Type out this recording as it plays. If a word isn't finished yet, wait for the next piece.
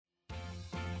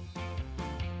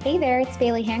Hey there, it's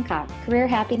Bailey Hancock, career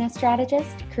happiness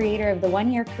strategist, creator of the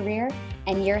One Year Career,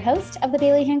 and your host of The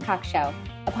Bailey Hancock Show,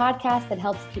 a podcast that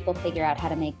helps people figure out how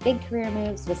to make big career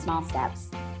moves with small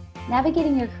steps.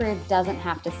 Navigating your career doesn't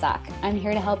have to suck. I'm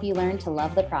here to help you learn to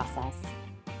love the process.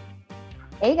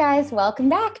 Hey guys, welcome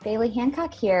back. Bailey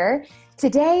Hancock here.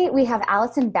 Today we have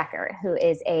Alison Becker, who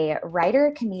is a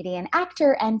writer, comedian,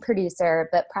 actor, and producer,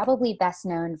 but probably best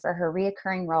known for her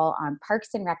reoccurring role on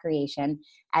Parks and Recreation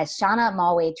as Shauna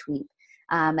Malwae-Tweep,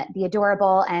 the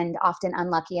adorable and often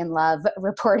unlucky in love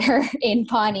reporter in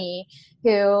Pawnee,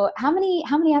 who, how many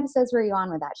episodes were you on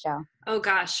with that show? Oh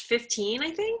gosh, 15, I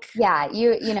think. Yeah,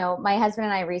 you know, my husband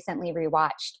and I recently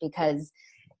rewatched because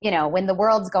when the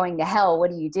world's going to hell, what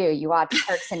do? You watch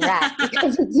Parks and Rec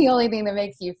because it's the only thing that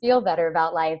makes you feel better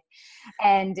about life.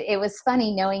 And it was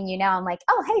funny knowing you now. I'm like,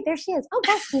 oh, hey, there she is. Oh,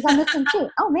 gosh, she's on this one too.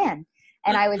 Oh, man.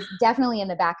 And I was definitely in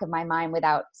the back of my mind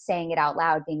without saying it out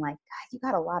loud, being like, God, you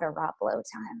got a lot of Rob Lowe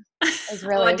time. I was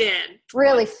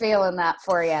really feeling that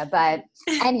for you. But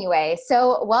anyway,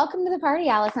 so welcome to the party,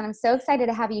 Alison. I'm so excited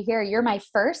to have you here. You're my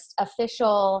first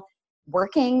official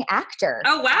working actor.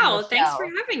 Oh, wow. Thanks for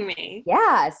having me.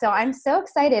 Yeah. So I'm so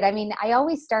excited. I mean, I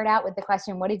always start out with the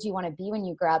question, what did you want to be when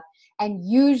you grew up? And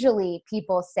usually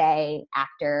people say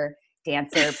actor,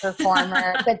 dancer,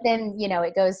 performer, but then,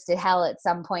 it goes to hell at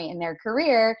some point in their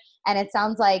career. And it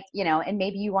sounds like, and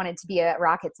maybe you wanted to be a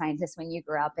rocket scientist when you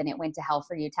grew up and it went to hell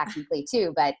for you technically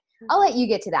too, but I'll let you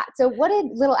get to that. So what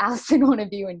did little Alison want to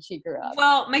be when she grew up?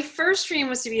 Well, my first dream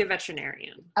was to be a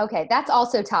veterinarian. Okay. That's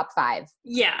also top 5.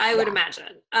 Yeah, I would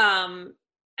imagine.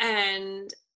 And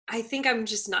I think I'm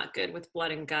just not good with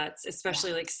blood and guts,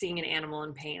 especially like seeing an animal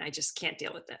in pain. I just can't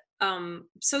deal with it.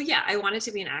 So yeah, I wanted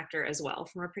to be an actor as well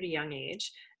from a pretty young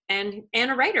age and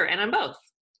a writer, and I'm both.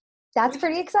 That's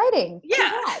pretty exciting.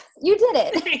 Yeah. Congrats. You did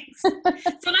it. Thanks.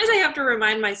 Sometimes I have to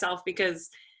remind myself because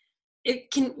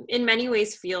it can in many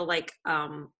ways feel like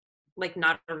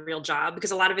not a real job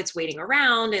because a lot of it's waiting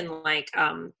around and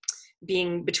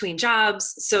being between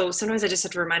jobs. So sometimes I just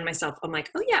have to remind myself, I'm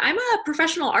like, oh yeah, I'm a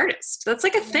professional artist. That's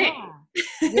like a thing.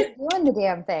 You're doing the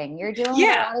damn thing. You're doing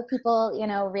what a lot of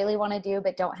people, really want to do,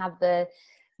 but don't have the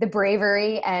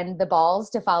bravery and the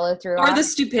balls to follow through or the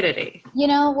stupidity.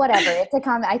 Whatever. It's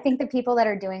I think the people that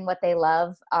are doing what they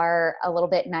love are a little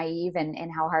bit naive in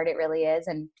how hard it really is.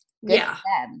 And good for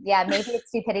them. Yeah. Maybe it's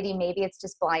stupidity. Maybe it's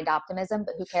just blind optimism,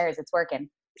 but who cares? It's working.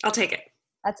 I'll take it.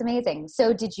 That's amazing.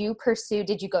 So did you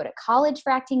go to college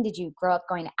for acting? Did you grow up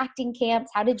going to acting camps?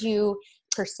 How did you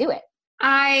pursue it?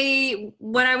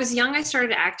 When I was young, I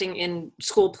started acting in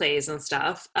school plays and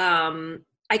stuff.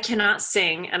 I cannot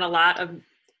sing, and a lot of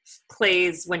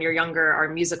plays when you're younger are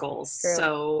musicals. True.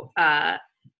 So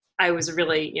I was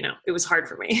really, it was hard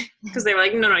for me because they were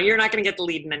like, no, you're not going to get the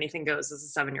lead in Anything Goes as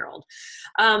a 7-year-old.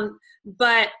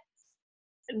 But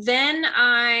then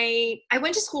I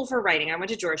went to school for writing. I went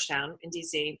to Georgetown in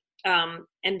DC.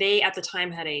 And they at the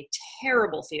time had a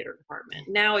terrible theater department.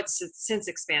 Now it's since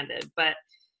expanded, but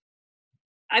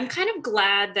I'm kind of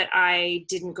glad that I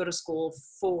didn't go to school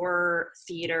for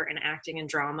theater and acting and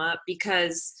drama,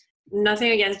 because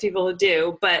nothing against people who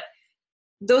do, but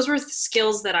those were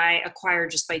skills that I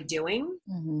acquired just by doing,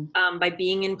 by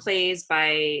being in plays,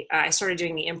 I started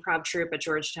doing the improv troupe at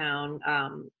Georgetown.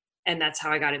 And that's how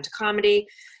I got into comedy.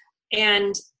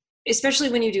 And especially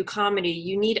when you do comedy,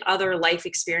 you need other life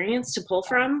experience to pull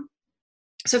from.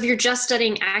 So if you're just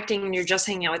studying acting and you're just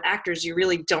hanging out with actors, you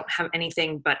really don't have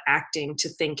anything but acting to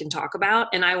think and talk about.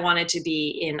 And I wanted to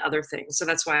be in other things. So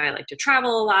that's why I like to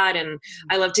travel a lot. And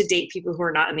I love to date people who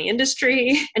are not in the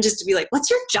industry and just to be like, what's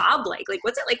your job like? Like,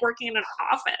 what's it like working in an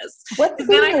office? What's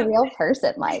being a real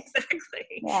person like?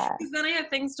 Exactly. Yeah. Because then I have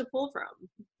things to pull from.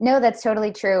 No, that's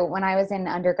totally true. When I was in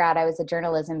undergrad, I was a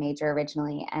journalism major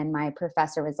originally. And my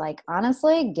professor was like,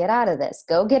 honestly, get out of this.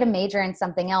 Go get a major in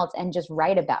something else and just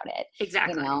write about it.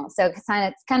 Exactly. So it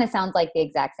kind of sounds like the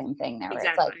exact same thing there.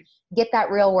 Exactly. It's like, get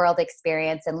that real world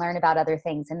experience and learn about other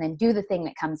things and then do the thing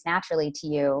that comes naturally to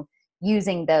you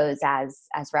using those as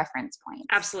reference points.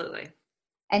 Absolutely.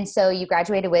 And so you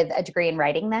graduated with a degree in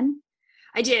writing then?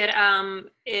 I did.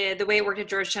 The way it worked at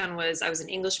Georgetown was I was an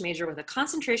English major with a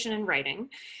concentration in writing,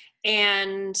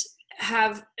 and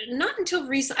have not until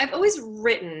recent, I've always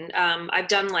written. I've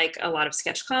done like a lot of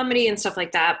sketch comedy and stuff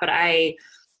like that, but I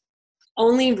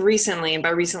only recently, and by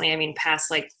recently I mean past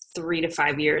like 3 to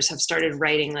 5 years, have started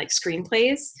writing like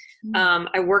screenplays.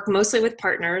 I work mostly with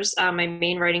partners. My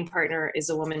main writing partner is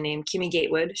a woman named Kimmy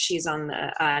Gatewood. She's on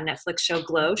the Netflix show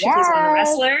Glow. She plays one of the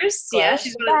wrestlers. Yeah,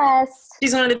 she's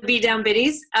one of the beat down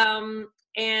biddies.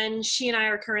 And she and I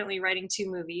are currently writing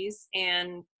 2 movies.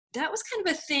 And that was kind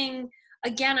of a thing.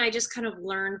 again, I just kind of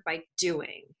learned by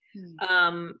doing.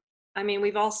 Mm. I mean,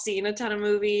 we've all seen a ton of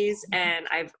movies, and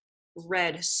I've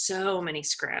read so many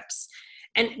scripts.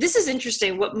 And this is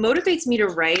interesting. What motivates me to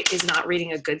write is not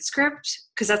reading a good script,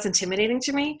 because that's intimidating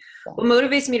to me. What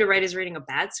motivates me to write is reading a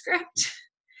bad script,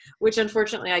 which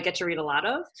unfortunately I get to read a lot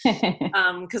of,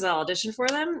 because I'll audition for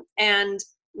them. And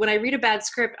when I read a bad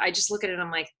script, I just look at it and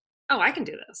I'm like, oh, I can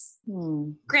do this.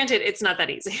 Granted, it's not that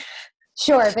easy.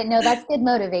 Sure. But no, that's good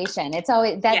motivation. It's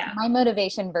always that Yeah. my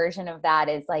motivation version of that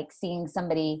is like seeing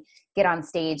somebody get on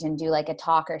stage and do like a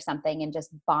talk or something and just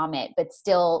bomb it, but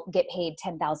still get paid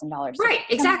 $10,000. Right.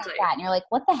 Exactly. Like that. And you're like,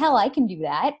 what the hell? I can do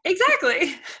that.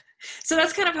 Exactly. So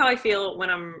that's kind of how I feel when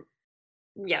I'm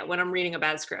reading a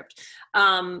bad script.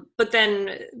 But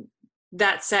then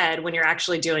that said, when you're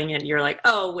actually doing it, you're like,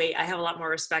 oh wait, I have a lot more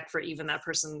respect for even that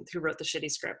person who wrote the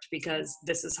shitty script, because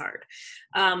this is hard.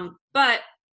 But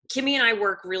Kimmy and I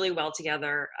work really well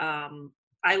together.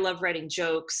 I love writing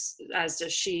jokes, as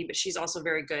does she, but she's also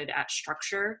very good at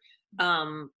structure.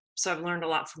 So I've learned a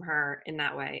lot from her in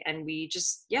that way. And we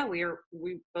just,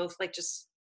 we both like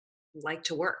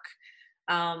to work.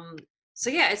 So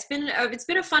yeah, it's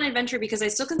been a fun adventure, because I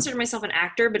still consider myself an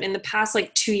actor, but in the past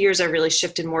 2 years, I really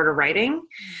shifted more to writing,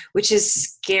 which is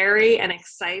scary and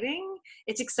exciting.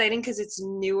 It's exciting because it's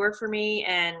newer for me,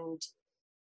 and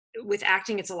with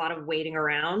acting, it's a lot of waiting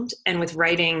around. And with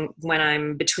writing, when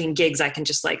I'm between gigs, I can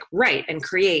just write and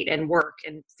create and work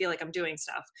and feel like I'm doing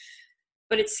stuff.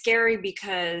 But it's scary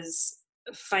because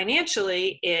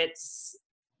financially,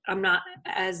 I'm not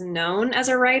as known as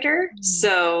a writer.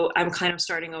 So I'm kind of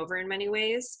starting over in many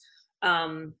ways.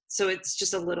 So it's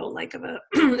just a little it's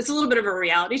a little bit of a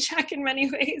reality check in many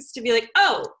ways, to be like,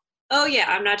 oh yeah,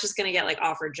 I'm not just going to get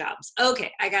offered jobs.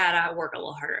 Okay. I gotta work a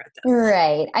little harder at this.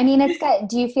 Right. I mean,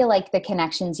 do you feel like the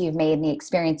connections you've made and the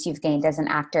experience you've gained as an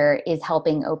actor is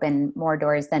helping open more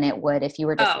doors than it would if you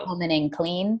were just coming in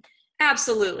clean?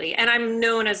 Absolutely. And I'm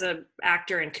known as an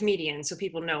actor and comedian, so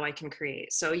people know I can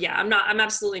create. So yeah, I'm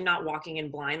absolutely not walking in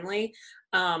blindly.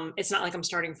 It's not like I'm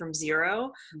starting from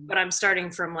zero, but I'm starting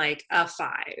from a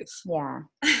 5. Yeah.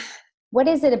 What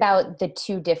is it about the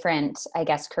two different, I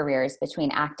guess, careers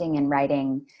between acting and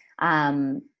writing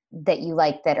that you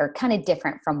like that are kind of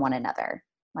different from one another?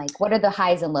 What are the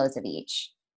highs and lows of each?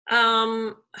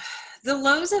 The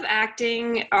lows of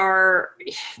acting are,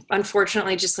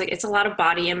 unfortunately, just it's a lot of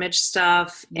body image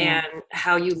stuff and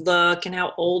how you look and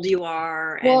how old you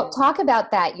are. Well, talk about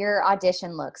that. Your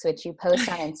audition looks, which you post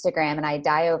on Instagram, and I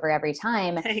die over every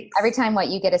time. Thanks. Every time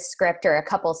you get a script or a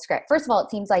couple script. First of all,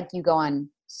 it seems like you go on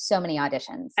so many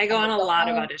auditions. I go on a lot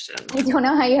of auditions. I don't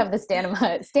know how you have the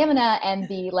stamina and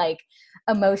the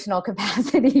emotional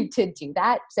capacity to do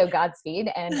that. So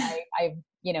Godspeed. And I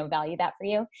value that for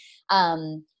you.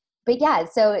 But yeah,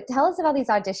 so tell us about these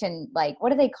audition,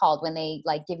 what are they called when they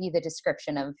give you the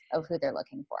description of who they're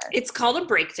looking for? It's called a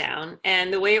breakdown.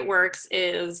 And the way it works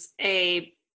is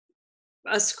a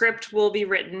script will be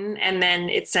written, and then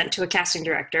it's sent to a casting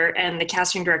director, and the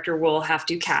casting director will have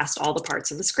to cast all the parts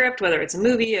of the script, whether it's a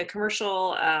movie, a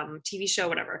commercial, TV show,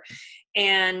 whatever.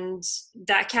 And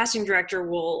that casting director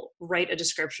will write a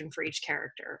description for each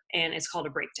character, and it's called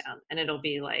a breakdown. And it'll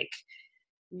be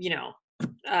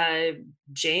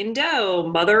Jane Doe,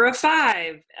 mother of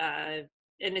 5,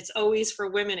 and it's always for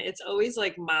women. It's always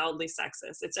mildly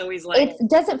sexist. It's always it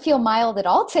doesn't feel mild at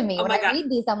all to me. Oh when I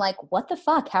read these, I'm like, what the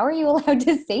fuck? How are you allowed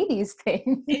to say these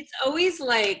things? It's always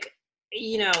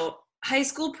high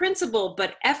school principal,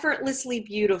 but effortlessly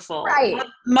beautiful. Right.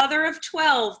 Mother of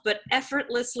 12, but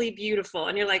effortlessly beautiful.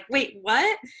 And you're like, wait,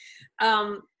 what?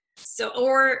 So,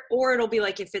 or it'll be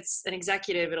if it's an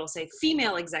executive, it'll say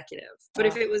female executive. But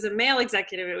if it was a male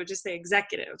executive, it would just say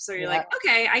executive. So you're like,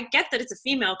 okay, I get that it's a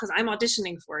female because I'm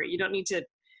auditioning for it. You don't need to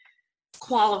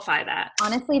qualify that.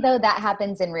 Honestly, though, that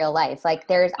happens in real life. I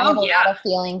have a lot of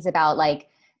feelings about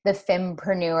the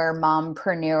fempreneur,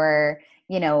 mompreneur,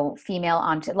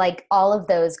 female all of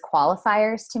those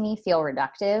qualifiers to me feel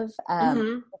reductive.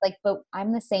 But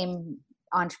I'm the same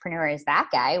entrepreneur as that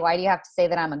guy. Why do you have to say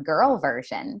that I'm a girl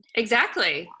version?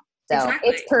 Exactly. So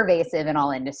it's pervasive in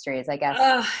all industries, I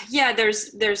guess. Yeah,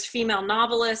 there's female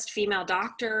novelist, female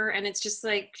doctor, and it's just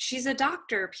she's a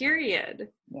doctor, period.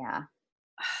 Yeah.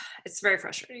 It's very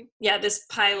frustrating. Yeah, this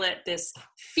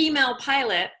female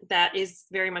pilot that is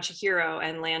very much a hero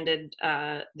and landed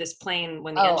this plane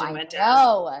when the engine went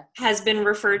down has been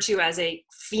referred to as a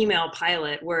female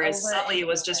pilot, whereas Sully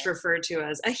was just referred to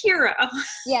as a hero.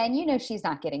 Yeah, and she's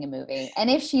not getting a movie. And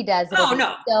if she does, it'll be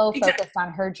so focused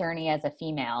on her journey as a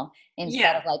female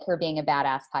instead of her being a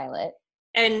badass pilot.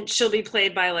 And she'll be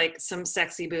played by like some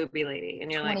sexy booby lady.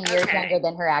 And you're 20 like, years okay. younger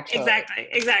than her actually.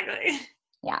 Exactly.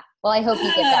 Yeah. Well, I hope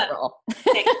you get that role.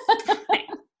 Thanks.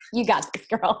 You got this,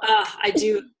 girl. I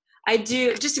do.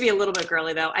 Just to be a little bit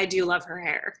girly though, I do love her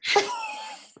hair.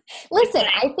 Listen,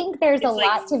 I think there's a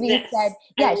lot to be said.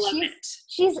 Yeah,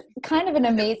 she's kind of an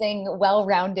amazing,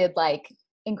 well-rounded, like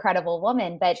incredible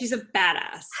woman, but she's a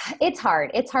badass. It's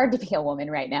hard. It's hard to be a woman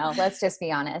right now. Let's just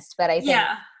be honest. But I think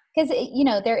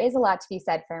because, there is a lot to be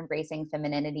said for embracing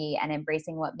femininity and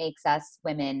embracing what makes us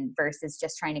women versus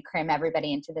just trying to cram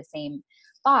everybody into the same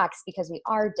box because we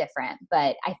are different.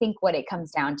 But I think what it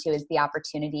comes down to is the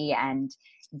opportunity and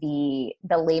the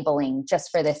labeling just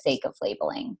for the sake of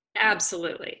labeling.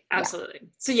 Absolutely. Yeah.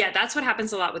 So yeah, that's what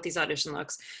happens a lot with these audition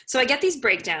looks. So I get these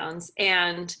breakdowns,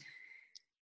 and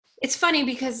it's funny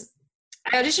because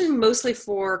I audition mostly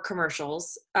for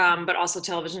commercials, but also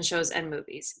television shows and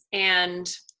movies.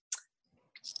 And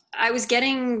I was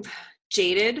getting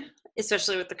jaded,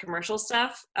 especially with the commercial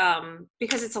stuff,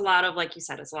 because it's a lot of, like you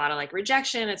said, it's a lot of like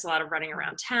rejection. It's a lot of running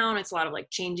around town. It's a lot of like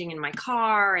changing in my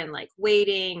car and like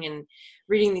waiting and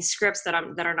reading these scripts that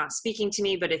are not speaking to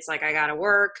me, but it's like, I got to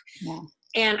work. Yeah.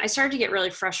 And I started to get really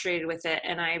frustrated with it.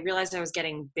 And I realized I was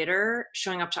getting bitter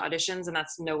showing up to auditions, and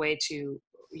that's no way to,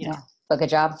 book a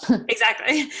job.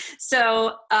 Exactly.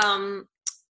 So, I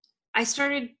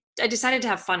decided to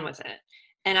have fun with it.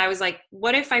 And I was like,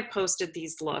 what if I posted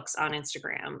these looks on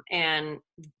Instagram and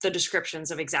the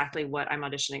descriptions of exactly what I'm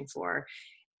auditioning for?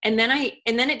 And then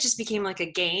it just became like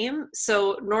a game.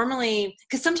 So normally,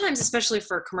 because sometimes, especially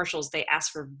for commercials, they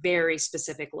ask for very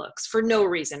specific looks for no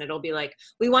reason. It'll be like,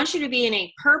 we want you to be in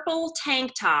a purple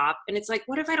tank top. And it's like,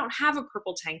 what if I don't have a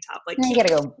purple tank top? Like, you got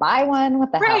to go buy one.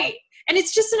 What the hell? Right. And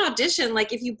it's just an audition.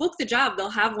 Like, if you book the job, they'll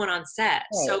have one on set.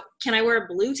 Right. So can I wear a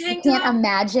blue tank top? I can't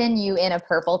imagine you in a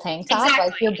purple tank top. Exactly,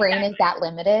 like your brain is that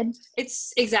limited.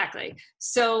 It's exactly.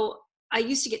 So I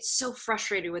used to get so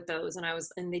frustrated with those,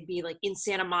 and they'd be like in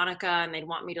Santa Monica, and they'd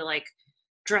want me to like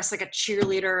dress like a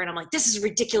cheerleader. And I'm like, this is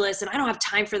ridiculous. And I don't have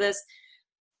time for this.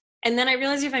 And then I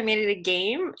realized if I made it a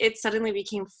game, it suddenly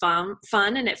became fun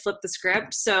and it flipped the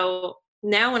script. So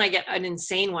now when I get an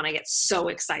insane one, I get so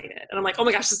excited. And I'm like, oh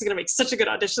my gosh, this is going to make such a good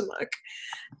audition look.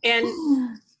 And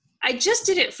I just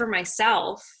did it for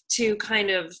myself to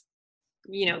kind of,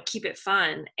 keep it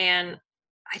fun. And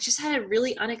I just had a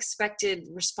really unexpected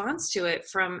response to it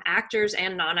from actors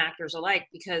and non-actors alike,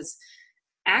 because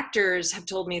actors have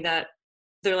told me that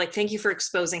they're like, thank you for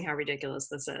exposing how ridiculous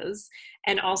this is.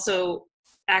 And also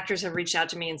actors have reached out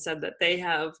to me and said that they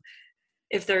have,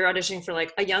 if they're auditioning for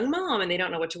like a young mom and they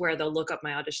don't know what to wear, they'll look up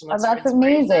my audition list. Oh, that's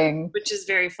amazing. Which is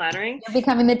very flattering. You're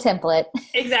becoming the template.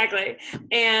 Exactly.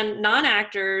 And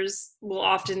non-actors will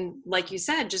often, like you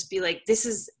said, just be like,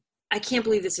 I can't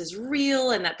believe this is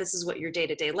real and that this is what your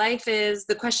day-to-day life is.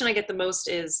 The question I get the most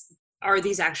is, are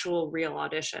these actual real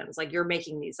auditions? Like, you're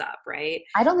making these up, right?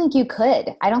 I don't think you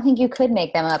could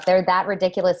make them up. They're that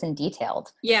ridiculous and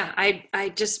detailed. Yeah.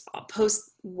 I just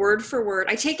post word for word.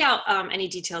 I take out any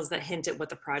details that hint at what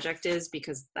the project is,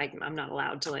 because I'm not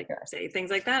allowed to say things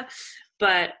like that.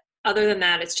 But other than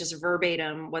that, it's just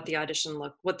verbatim what the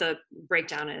what the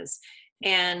breakdown is.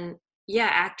 And yeah,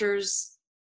 actors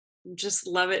just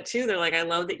love it too. They're like, I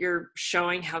love that you're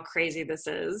showing how crazy this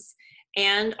is.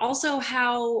 And also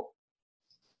how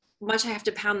much I have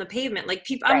to pound the pavement. Like,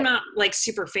 people, right. I'm not like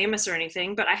super famous or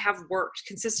anything, but I have worked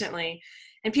consistently.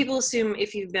 And people assume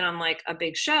if you've been on like a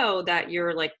big show that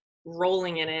you're like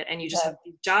rolling in it and you just have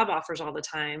job offers all the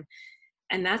time.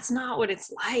 And that's not what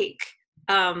it's like.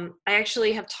 I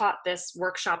actually have taught this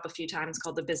workshop a few times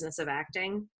called The Business of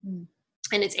Acting.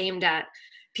 And it's aimed at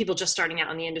people just starting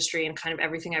out in the industry and kind of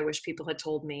everything I wish people had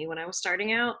told me when I was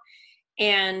starting out.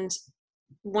 And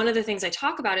one of the things I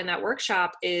talk about in that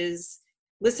workshop is,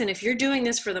 listen, if you're doing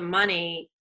this for the money,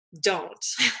 don't,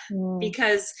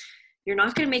 because you're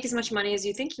not going to make as much money as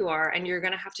you think you are. And you're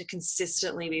going to have to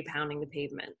consistently be pounding the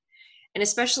pavement. And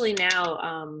especially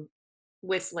now,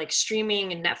 with like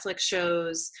streaming and Netflix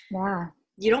shows,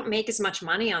 you don't make as much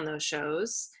money on those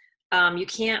shows. You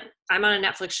can't. I'm on a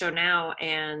Netflix show now,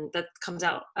 and that comes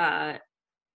out, I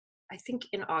think,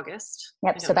 in August.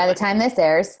 Yep. So by the time this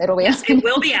airs, it'll be. Yes, it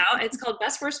will be out. It's called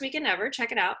Best Worst Weekend Ever.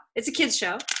 Check it out. It's a kids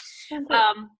show, and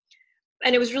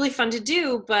it was really fun to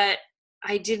do. But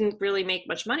I didn't really make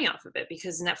much money off of it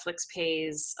because Netflix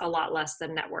pays a lot less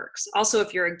than networks. Also,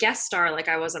 if you're a guest star like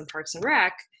I was on Parks and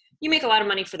Rec, you make a lot of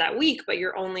money for that week, but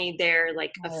you're only there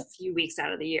like a few weeks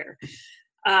out of the year.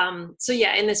 So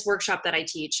yeah, in this workshop that I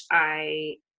teach,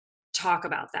 I talk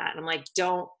about that. And I'm like,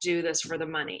 don't do this for the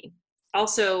money.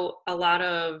 Also, a lot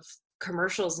of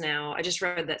commercials now, I just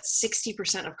read that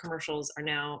 60% of commercials are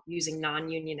now using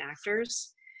non-union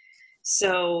actors.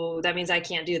 So that means I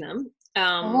can't do them.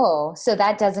 So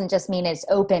that doesn't just mean it's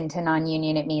open to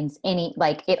non-union. It means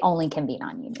it only can be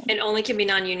non-union. It only can be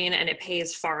non-union, and it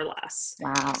pays far less.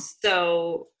 Wow.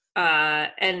 So,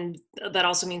 and that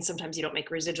also means sometimes you don't make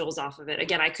residuals off of it.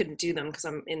 Again, I couldn't do them because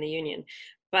I'm in the union,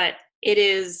 but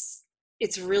it's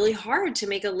really hard to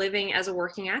make a living as a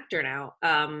working actor now.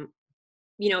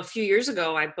 A few years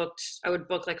ago, I would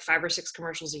book like 5 or 6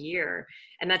 commercials a year,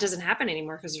 and that doesn't happen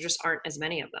anymore because there just aren't as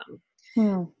many of them.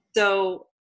 So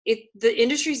the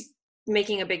industry's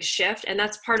making a big shift, and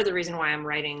that's part of the reason why I'm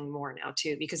writing more now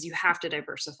too, because you have to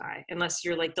diversify. Unless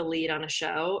you're like the lead on a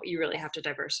show, you really have to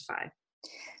diversify.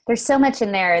 There's so much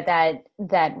in there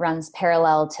that runs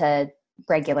parallel to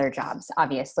regular jobs,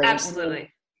 obviously. Absolutely. I mean,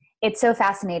 it's so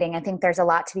fascinating. I think there's a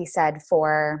lot to be said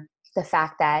for the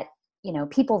fact that,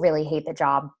 people really hate the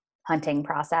job hunting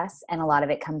process. And a lot of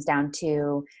it comes down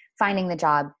to finding the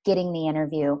job, getting the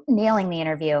interview, nailing the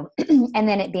interview, and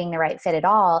then it being the right fit at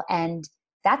all. And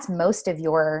that's most of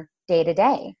your day to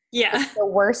day. Yeah. It's the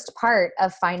worst part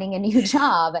of finding a new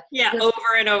job. Yeah.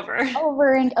 Over and over.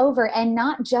 Over and over. And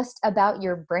not just about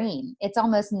your brain. It's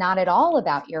almost not at all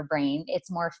about your brain.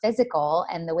 It's more physical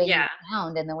and the way you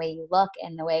sound and the way you look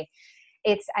and the way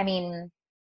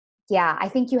I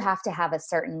think you have to have a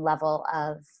certain level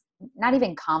of not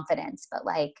even confidence, but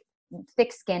like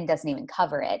thick skin doesn't even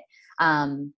cover it.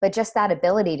 But just that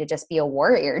ability to just be a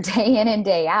warrior day in and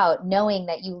day out, knowing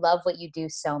that you love what you do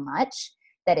so much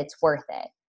that it's worth it.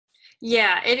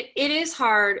 Yeah, it is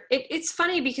hard. It's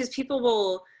funny because people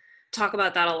will talk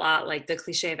about that a lot, like the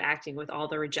cliche of acting with all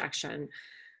the rejection,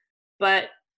 but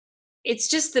it's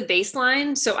just the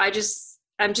baseline. So I'm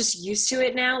just used to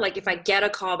it now. Like if I get a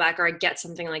call back or I get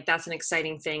something, like that's an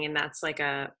exciting thing. And that's like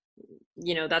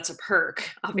that's a perk,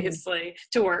 obviously,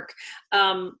 to work.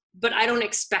 But I don't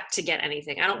expect to get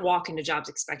anything. I don't walk into jobs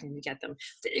expecting to get them.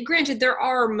 Granted, there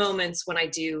are moments when I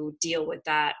do deal with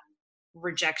that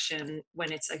rejection,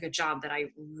 when it's like a job that I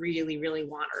really, really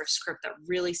want, or a script that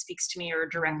really speaks to me, or a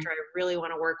director I really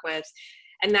want to work with.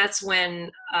 And that's when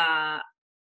I'll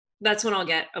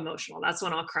get emotional. That's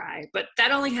when I'll cry. But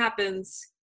that only happens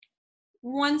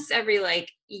once every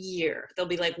year. There'll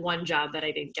be one job that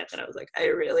I didn't get that I was like, I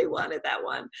really wanted that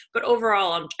one. But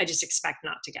overall, I just expect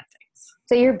not to get things.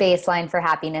 So your baseline for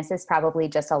happiness is probably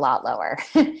just a lot lower,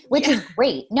 which is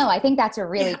great. No, I think that's a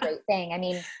really great thing. I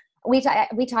mean, we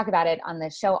talk about it on the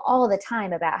show all the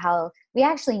time about how we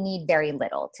actually need very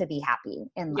little to be happy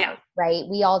in life, right?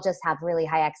 We all just have really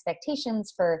high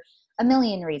expectations for a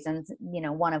million reasons,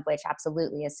 one of which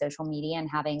absolutely is social media and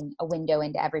having a window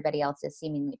into everybody else's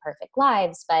seemingly perfect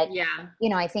lives. But,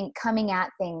 I think coming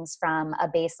at things from a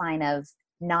baseline of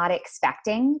not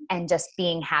expecting and just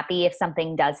being happy if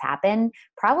something does happen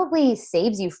probably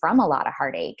saves you from a lot of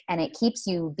heartache, and it keeps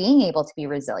you being able to be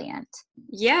resilient.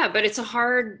 Yeah, but it's a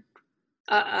hard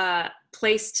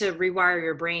place to rewire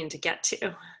your brain to get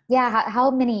to. Yeah. How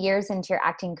many years into your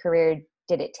acting career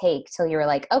did it take till you were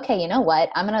like, okay, you know what?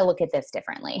 I'm going to look at this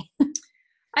differently.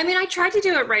 I mean, I tried to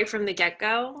do it right from the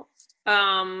get-go.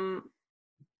 And,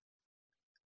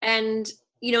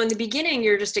 in the beginning,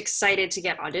 you're just excited to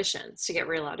get auditions, to get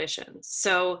real auditions.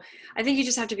 So I think you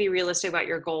just have to be realistic about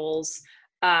your goals,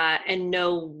 and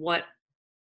know what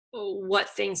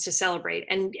things to celebrate.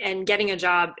 And getting a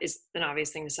job is an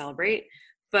obvious thing to celebrate.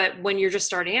 But when you're just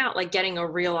starting out, getting a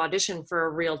real audition for a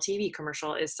real TV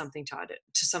commercial is something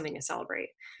to celebrate.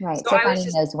 Right. So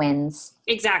finding those wins.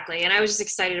 Exactly. And I was just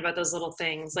excited about those little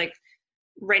things. Like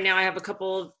right now I have a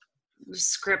couple of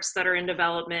scripts that are in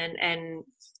development, and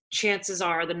chances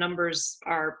are the numbers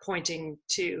are pointing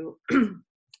to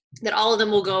that all of them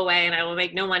will go away and I will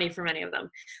make no money from any of them.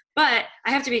 But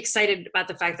I have to be excited about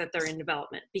the fact that they're in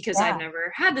development, because I've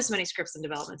never had this many scripts in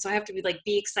development. So I have to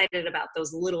be excited about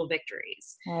those little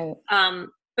victories. Right.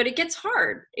 But it gets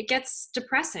hard. It gets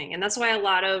depressing. And that's why a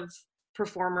lot of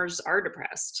performers are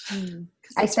depressed.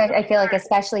 I feel like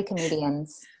especially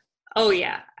comedians. Oh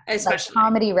yeah. Especially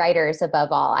comedy writers above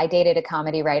all. I dated a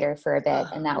comedy writer for a bit,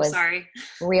 and that was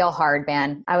real hard,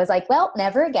 man. I was like, well,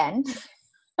 never again.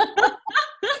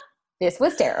 This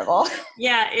was terrible.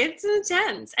 Yeah, it's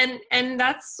intense. And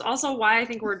that's also why I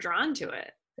think we're drawn to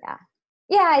it. Yeah.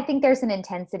 Yeah, I think there's an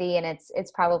intensity, and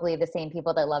it's probably the same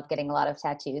people that love getting a lot of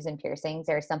tattoos and piercings.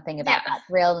 There's something about that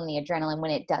thrill and the adrenaline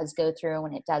when it does go through,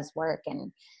 when it does work.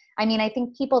 And I mean, I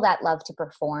think people that love to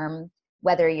perform,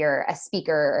 whether you're a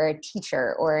speaker or a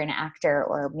teacher or an actor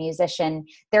or a musician,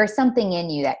 there's something in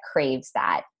you that craves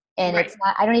that. And it's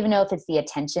not, I don't even know if it's the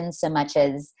attention so much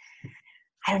as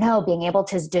I don't know, being able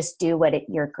to just do what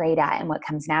you're great at and what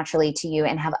comes naturally to you,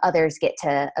 and have others get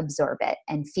to absorb it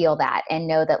and feel that and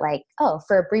know that, like, oh,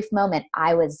 for a brief moment,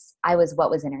 I was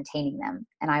what was entertaining them,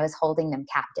 and I was holding them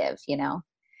captive, you know?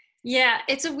 Yeah,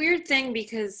 it's a weird thing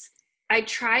because I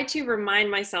try to remind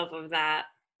myself of that,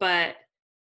 but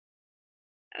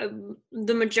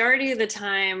the majority of the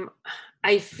time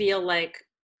I feel like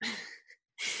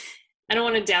I don't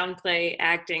want to downplay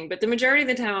acting, but the majority of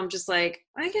the time I'm just like,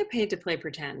 I get paid to play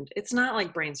pretend. It's not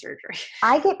like brain surgery.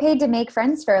 I get paid to make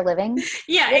friends for a living.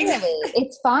 Yeah, literally. exactly.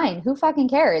 It's fine. Who fucking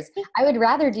cares? I would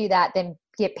rather do that than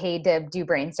get paid to do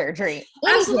brain surgery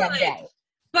any damn day.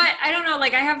 But I don't know,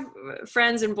 like, I have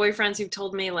friends and boyfriends who've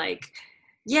told me, like,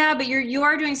 yeah, but you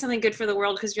are doing something good for the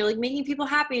world because you're like making people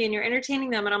happy and you're entertaining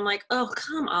them. And I'm like, oh,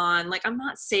 come on. Like, I'm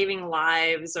not saving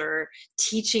lives or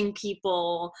teaching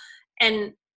people.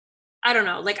 And I don't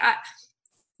know, like,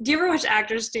 do you ever watch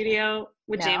Actors Studio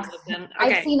with James Lipton?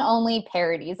 Okay. I've seen only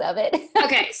parodies of it.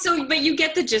 Okay, so, but you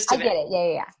get the gist of it. I get it,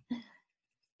 yeah.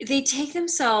 They take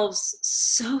themselves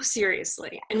so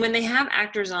seriously. And when they have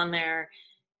actors on there,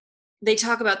 they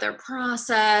talk about their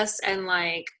process and,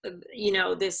 like, you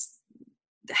know,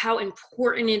 how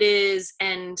important it is.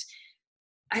 And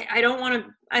I don't want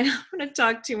to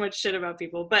talk too much shit about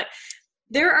people, but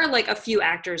there are, like, a few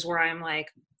actors where I'm like,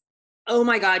 oh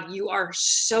my God, you are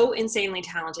so insanely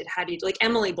talented. How do you, like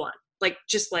Emily Blunt, like,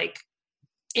 just like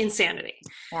insanity.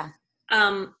 Yeah.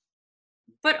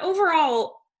 But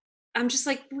overall, I'm just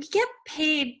like, we get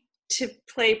paid to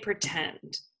play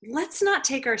pretend. Let's not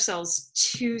take ourselves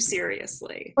too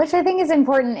seriously. Which I think is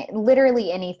important,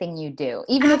 literally anything you do,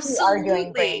 even if you are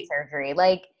doing brain surgery.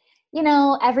 Like, you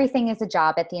know, everything is a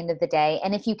job at the end of the day.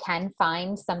 And if you can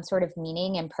find some sort of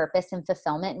meaning and purpose and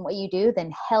fulfillment in what you do,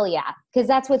 then hell yeah, because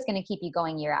that's what's going to keep you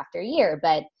going year after year.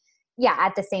 But yeah,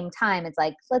 at the same time, it's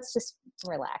like, let's just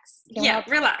relax.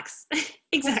 Relax.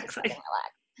 Exactly. Relax.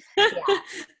 Yeah.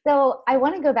 So I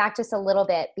want to go back just a little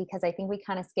bit because I think we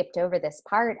kind of skipped over this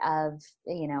part of,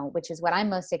 you know, which is what I'm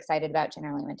most excited about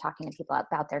generally when talking to people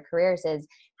about their careers is,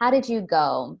 how did you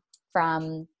go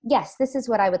from, yes, this is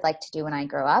what I would like to do when I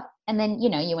grow up. And then, you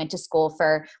know, you went to school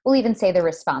for, we'll even say the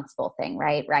responsible thing,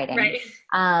 right? Writing. Right.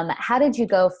 How did you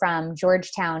go from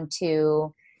Georgetown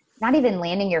to not even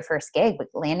landing your first gig, but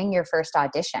landing your first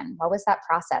audition? What was that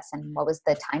process and what was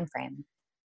the time frame?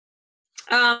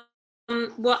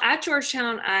 Well, at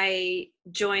Georgetown, I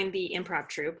joined the improv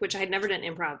troupe, which I had never done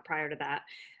improv prior to that.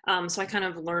 So I kind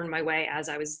of learned my way as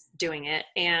I was doing it.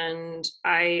 And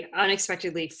I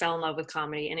unexpectedly fell in love with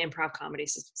comedy and improv comedy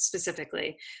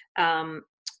specifically.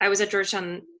 I was at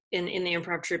Georgetown in the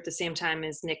improv troupe the same time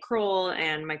as Nick Kroll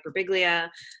and Mike Birbiglia.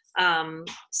 And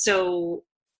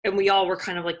we all were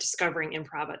kind of like discovering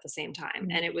improv at the same time.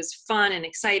 And it was fun and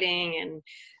exciting. And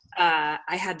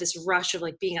I had this rush of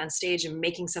like being on stage and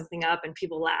making something up, and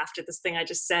people laughed at this thing I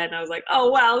just said. And I was like, oh,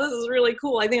 wow, this is really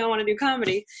cool. I think I want to do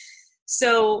comedy.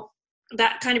 So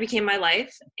that kind of became my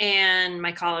life and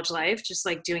my college life, just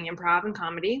like doing improv and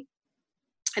comedy.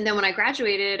 And then when I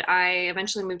graduated, I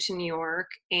eventually moved to New York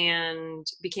and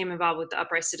became involved with the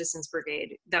Upright Citizens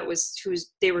Brigade.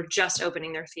 They were just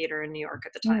opening their theater in New York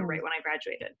at the time, right when I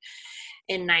graduated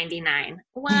in 99.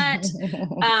 What?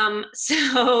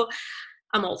 So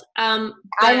I'm old. I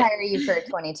hire you for a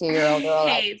 22-year-old girl.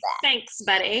 Hey, thanks,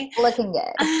 buddy. Looking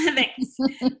good. Thanks.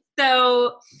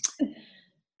 So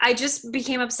I just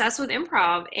became obsessed with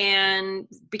improv and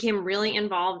became really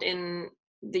involved in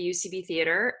the UCB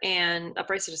theater and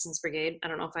Upright Citizens Brigade. I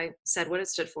don't know if I said what it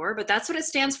stood for, but that's what it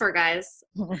stands for, guys.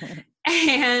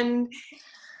 And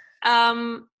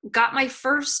got my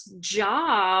first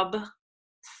job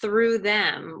through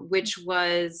them, which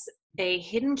was a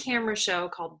hidden camera show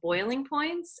called Boiling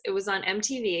Points. It was on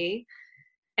MTV,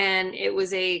 and it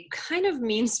was a kind of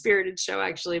mean-spirited show,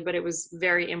 actually, but it was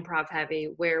very improv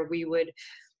heavy, where we would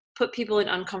put people in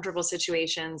uncomfortable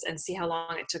situations and see how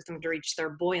long it took them to reach their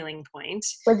boiling point.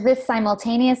 Was this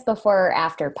simultaneous before or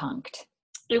after Punk'd?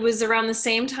 It was around the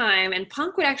same time, and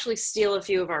Punk would actually steal a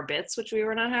few of our bits, which we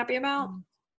were not happy about.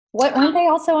 Weren't they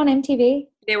also on MTV?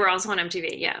 They were also on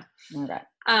MTV, yeah. Okay.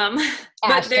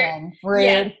 Ashton, rude.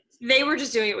 Yeah, they were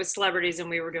just doing it with celebrities, and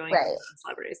we were doing it with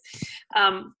celebrities.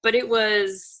 But it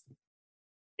was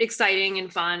exciting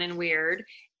and fun and weird.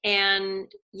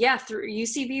 And yeah, through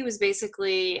UCB was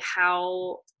basically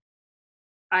how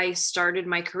I started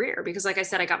my career, because like I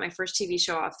said, I got my first TV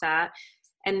show off that.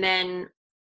 And then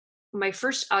my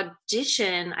first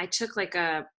audition, I took like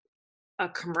a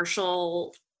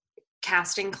commercial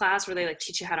casting class where they like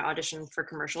teach you how to audition for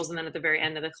commercials. And then at the very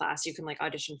end of the class, you can like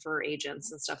audition for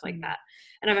agents and stuff like that.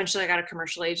 And eventually I got a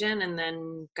commercial agent and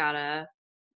then got a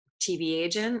TV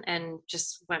agent and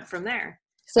just went from there.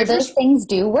 So those things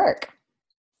do work.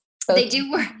 They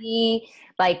do work.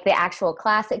 Like the actual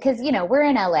class, because, you know, we're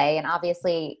in LA and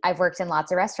obviously I've worked in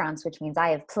lots of restaurants, which means I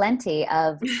have plenty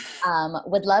of,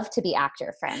 would love to be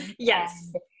actor friends. Yes.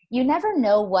 And you never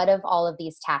know what of all of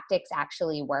these tactics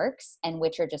actually works and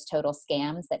which are just total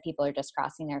scams that people are just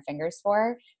crossing their fingers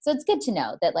for. So it's good to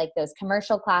know that like those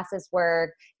commercial classes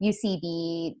work,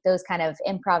 UCB, those kind of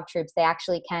improv troupes, they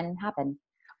actually can happen.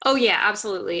 Oh yeah,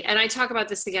 absolutely. And I talk about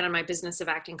this again in my business of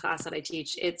acting class that I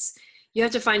teach. You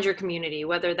have to find your community,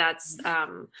 whether that's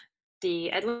the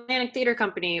Atlantic Theater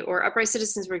Company or Upright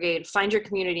Citizens Brigade. Find your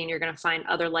community and you're going to find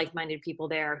other like-minded people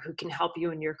there who can help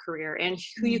you in your career and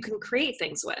who you can create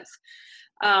things with.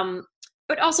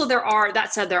 But also there are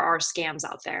scams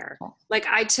out there. Like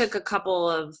I took a couple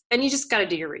of, and you just got to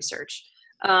do your research.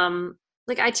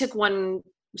 Like I took one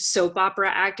soap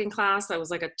opera acting class that was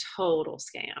like a total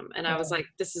scam, and I was like,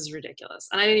 this is ridiculous,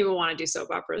 and I didn't even want to do soap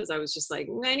operas. I was just like,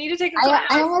 I need to take a class.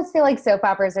 I almost feel like soap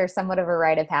operas are somewhat of a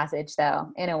rite of passage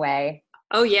though, in a way.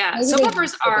 Oh yeah. Maybe soap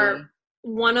operas are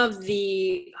one of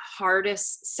the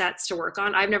hardest sets to work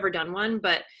on. I've never done one,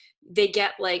 but they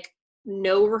get like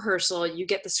no rehearsal. You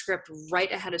get the script right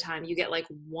ahead of time. You get like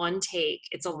one take.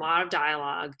 It's a lot of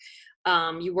dialogue.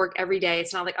 You work every day.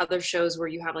 It's not like other shows where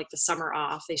you have like the summer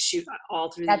off. They shoot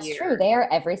all through the year. That's true. They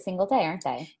are every single day, aren't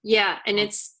they? Yeah. And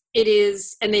it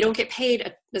is, and they don't get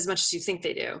paid as much as you think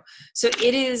they do. So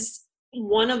it is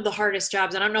one of the hardest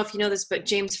jobs. And I don't know if you know this, but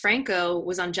James Franco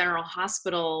was on General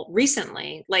Hospital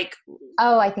recently. Like,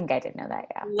 oh, I think I did know that.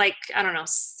 Yeah. Like, I don't know,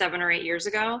 7 or 8 years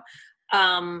ago.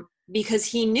 Because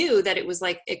he knew that it was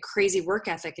like a crazy work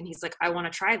ethic, and he's like, I want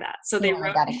to try that. So they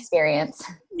wrote that experience.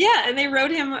 Yeah, and they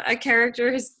wrote him a character.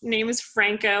 His name is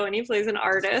Franco, and he plays an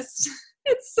artist.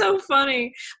 It's so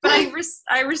funny, but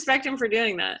I respect him for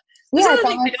doing that. There's other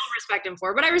things I don't respect him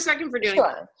for, but I respect him for doing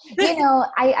that. You know,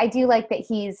 I do like that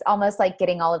he's almost like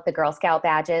getting all of the Girl Scout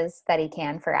badges that he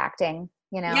can for acting.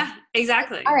 You know? Yeah,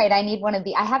 exactly. All right, I need one of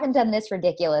the. I haven't done this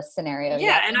ridiculous scenario yet.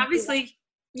 Yeah, and obviously.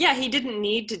 Yeah, he didn't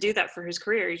need to do that for his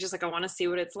career. He's just like, I want to see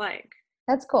what it's like.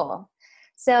 That's cool.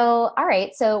 So, all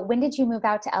right. So when did you move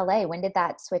out to LA? When did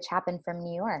that switch happen from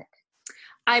New York?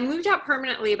 I moved out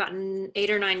permanently about 8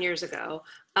 or 9 years ago.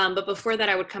 But before that,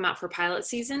 I would come out for pilot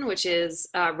season, which is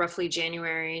roughly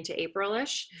January to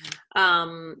April-ish.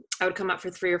 I would come out for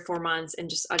 3 or 4 months and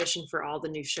just audition for all the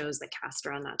new shows that cast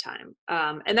around that time.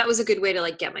 And that was a good way to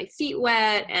like get my feet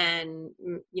wet and,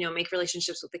 you know, make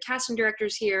relationships with the casting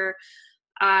directors here.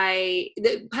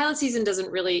 The pilot season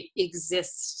doesn't really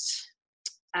exist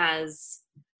as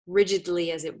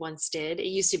rigidly as it once did. It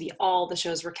used to be all the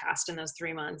shows were cast in those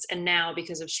 3 months. And now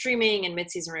because of streaming and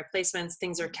mid-season replacements,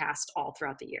 things are cast all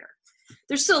throughout the year.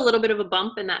 There's still a little bit of a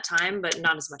bump in that time, but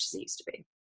not as much as it used to be.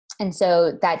 And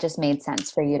so that just made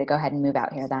sense for you to go ahead and move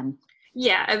out here then.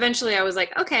 Yeah. Eventually I was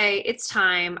like, okay, it's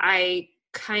time. I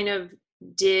kind of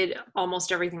did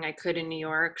almost everything I could in New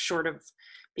York, short of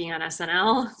being on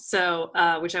SNL. So,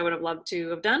 which I would have loved to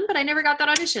have done, but I never got that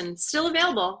audition. Still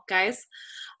available, guys.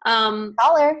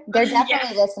 Caller, they're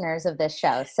definitely listeners of this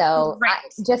show. So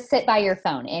just sit by your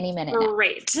phone any minute now.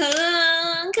 Great.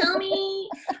 Call me.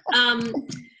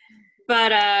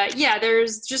 But yeah,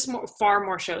 there's just far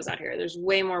more shows out here. There's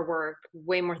way more work,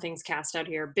 way more things cast out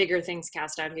here, bigger things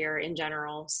cast out here in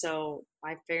general. So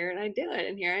I figured I'd do it,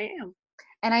 and here I am.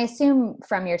 And I assume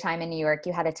from your time in New York,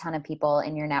 you had a ton of people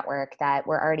in your network that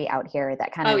were already out here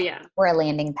that kind of were a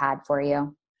landing pad for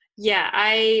you. Yeah,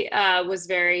 I was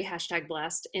very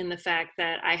 #blessed in the fact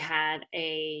that I had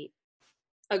a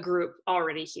group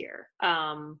already here.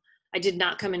 I did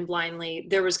not come in blindly.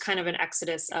 There was kind of an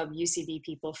exodus of UCB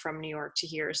people from New York to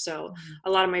here. So a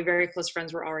lot of my very close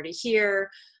friends were already here.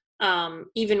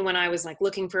 Even when I was like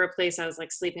looking for a place, I was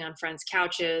like sleeping on friends'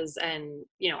 couches, and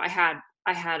you know, I had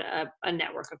a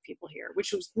network of people here,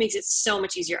 which makes it so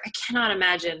much easier. I cannot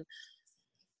imagine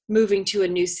moving to a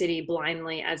new city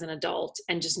blindly as an adult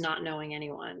and just not knowing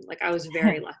anyone. Like I was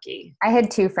very lucky. I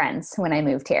had 2 friends when I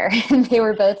moved here, and they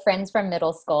were both friends from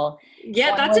middle school.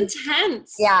 Yeah, that's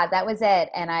intense. Yeah, that was it.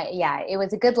 And it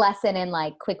was a good lesson in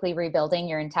like quickly rebuilding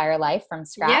your entire life from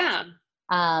scratch. Yeah.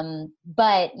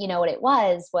 But you know what it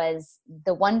was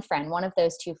the one of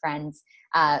those 2 friends,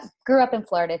 grew up in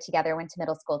Florida together, went to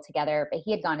middle school together, but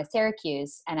he had gone to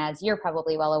Syracuse. And as you're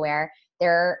probably well aware,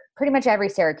 pretty much every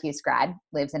Syracuse grad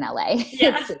lives in LA.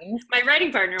 Yeah. My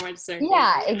writing partner went to Syracuse.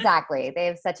 Yeah, exactly. They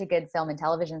have such a good film and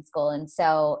television school. And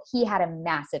so he had a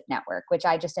massive network, which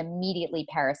I just immediately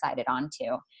parasited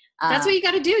onto. That's what you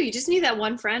got to do. You just need that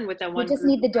one friend with that one. You just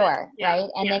need the door, right?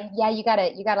 And yeah. then, you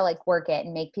gotta like work it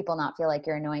and make people not feel like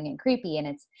you're annoying and creepy. And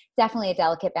it's definitely a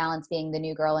delicate balance being the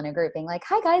new girl in a group, being like,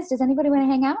 "Hi guys, does anybody want to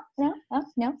hang out? No, oh,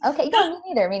 no, okay,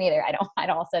 no, me neither. I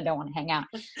also don't want to hang out.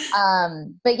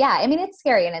 But yeah, I mean, it's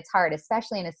scary and it's hard,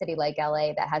 especially in a city like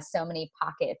LA that has so many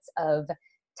pockets of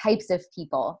types of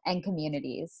people and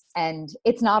communities, and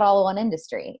it's not all one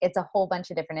industry. It's a whole bunch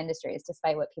of different industries,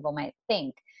 despite what people might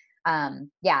think.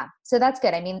 So that's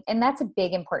good. I mean, and that's a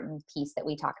big important piece that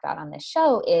we talk about on this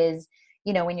show is,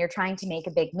 when you're trying to make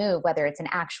a big move, whether it's an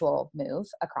actual move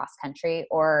across country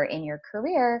or in your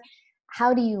career,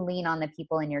 how do you lean on the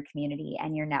people in your community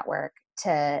and your network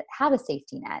to have a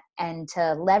safety net and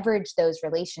to leverage those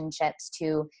relationships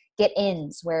to get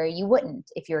ins where you wouldn't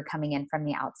if you were coming in from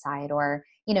the outside, or,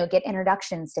 get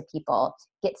introductions to people,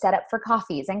 get set up for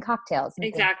coffees and cocktails. And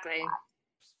exactly.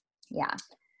 Yeah.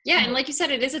 Yeah. And like you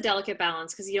said, it is a delicate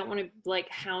balance because you don't want to like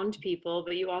hound people,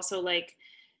 but you also like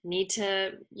need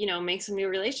to, make some new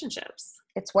relationships.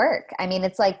 It's work. I mean,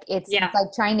 it's like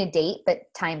trying to date,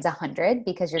 but times 100,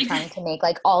 because you're trying to make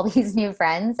like all these new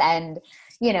friends and,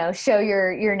 show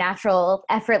your natural,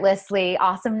 effortlessly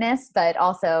awesomeness, but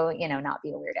also, not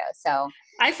be a weirdo. So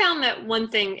I found that one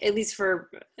thing, at least for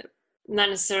not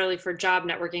necessarily for job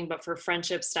networking, but for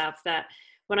friendship stuff, that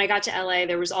when I got to LA,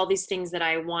 there was all these things that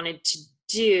I wanted to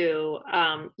do,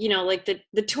 like the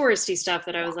touristy stuff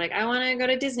that I was like, I want to go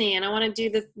to Disney and I want to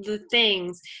do the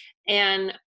things.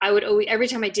 And I would always, every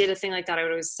time I did a thing like that, I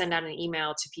would always send out an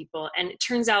email to people. And it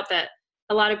turns out that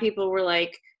a lot of people were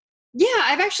like, yeah,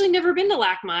 I've actually never been to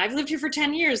LACMA. I've lived here for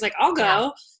 10 years. Like, I'll go. Yeah.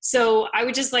 So I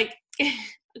would just like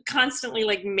constantly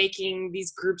like making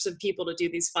these groups of people to do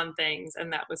these fun things.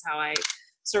 And that was how I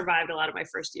survived a lot of my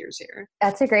first years here.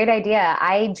 That's a great idea.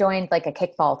 I joined like a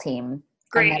kickball team.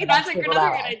 Great. That's another good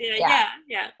idea.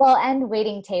 Yeah. Well, and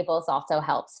waiting tables also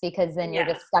helps, because then you're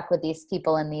just stuck with these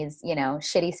people in these,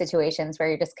 shitty situations where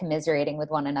you're just commiserating with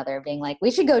one another, being like,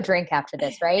 we should go drink after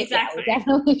this, right? Exactly. Yeah, we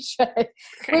definitely should.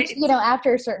 Great. Which,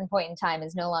 after a certain point in time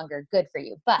is no longer good for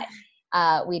you, but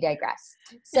we digress.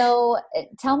 So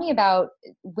tell me about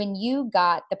when you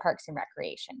got the Parks and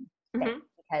Recreation thing,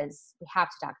 because we have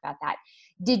to talk about that.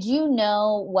 Did you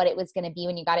know what it was going to be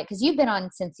when you got it? Because you've been on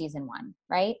since season 1,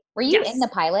 right? Were you in the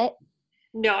pilot?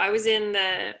 No, I was in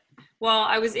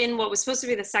what was supposed to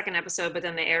be the second episode, but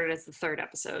then they aired it as the third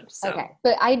episode. So. Okay.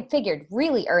 But I figured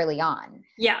really early on.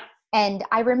 Yeah. And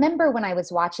I remember when I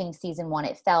was watching season 1,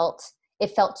 it felt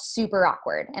super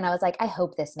awkward. And I was like, I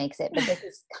hope this makes it. But this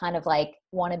is kind of like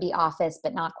wannabe Office,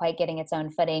 but not quite getting its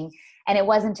own footing. And it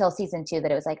wasn't until season 2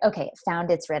 that it was like, okay, it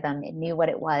found its rhythm. It knew what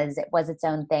it was. It was its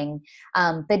own thing.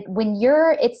 But when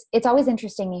it's always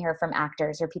interesting to hear from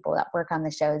actors or people that work on the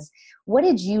shows. What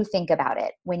did you think about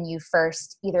it when you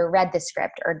first either read the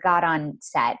script or got on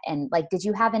set? And like, did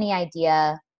you have any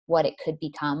idea what it could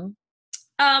become?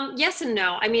 Yes and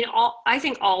no. I mean, I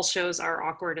think all shows are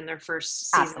awkward in their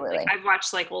first season. Absolutely. Like, I've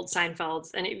watched like old Seinfelds,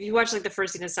 and if you watch like the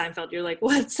first season of Seinfeld, you're like,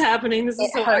 what's happening? This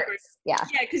is so hurts. awkward. Yeah.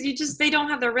 Yeah. Cause they don't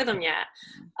have their rhythm yet.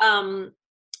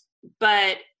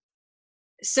 But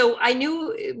so I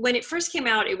knew when it first came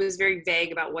out, it was very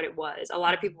vague about what it was. A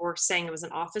lot of people were saying it was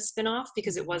an Office spinoff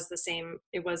because it was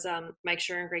Mike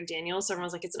Schur and Greg Daniels. So everyone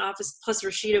was like, it's an Office, plus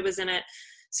Rashida was in it.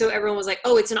 So everyone was like,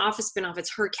 oh, it's an Office spinoff.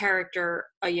 It's her character,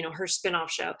 her spinoff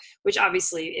show, which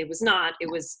obviously it was not. It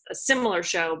was a similar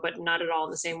show, but not at all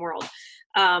in the same world.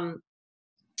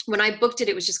 When I booked it,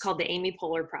 it was just called the Amy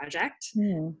Poehler Project.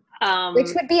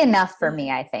 Which would be enough for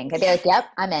me, I think. I'd be like, yep,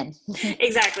 I'm in.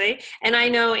 Exactly. And I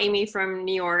know Amy from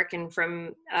New York and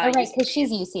from right, because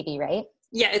she's UCB, right?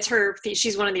 Yeah, it's her.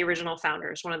 She's one of the original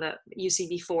founders, one of the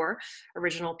UCB4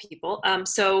 original people. I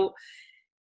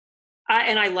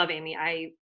love Amy.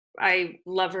 I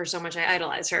love her so much. I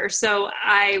idolize her. So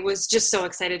I was just so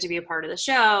excited to be a part of the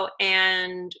show.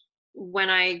 And when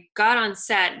I got on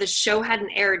set, the show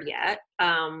hadn't aired yet.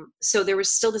 So there was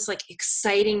still this like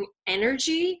exciting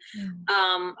energy.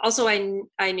 Also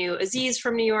I knew Aziz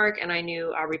from New York, and I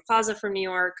knew Aubrey Plaza from New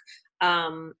York.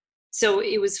 So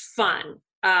it was fun.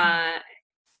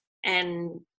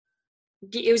 And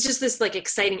it was just this like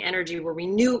exciting energy where we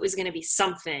knew it was going to be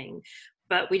something,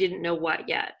 but we didn't know what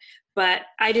yet. But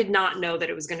I did not know that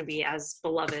it was going to be as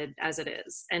beloved as it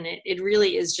is. And it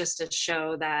really is just a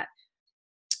show that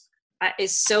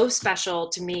is so special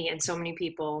to me and so many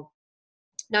people,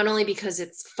 not only because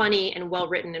it's funny and well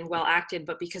written and well acted,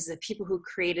 but because the people who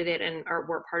created it and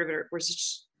were part of it were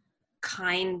such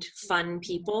kind, fun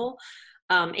people.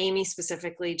 Amy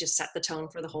specifically just set the tone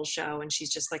for the whole show, and she's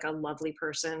just like a lovely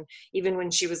person. Even when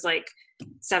she was like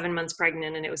 7 months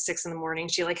pregnant and it was 6 a.m,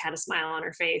 she like had a smile on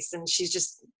her face, and she's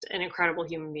just an incredible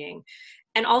human being.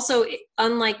 And also,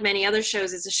 unlike many other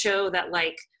shows, it's a show that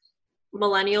like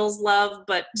millennials love,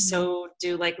 but so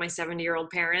do like my 70-year-old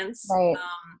parents, right.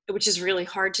 Which is really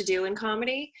hard to do in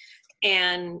comedy.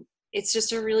 And it's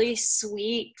just a really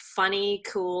sweet, funny,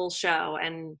 cool show.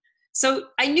 And so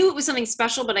I knew it was something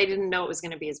special, but I didn't know it was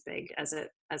going to be as big as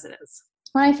it is.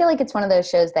 Well, I feel like it's one of those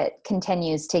shows that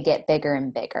continues to get bigger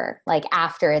and bigger, like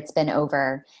after it's been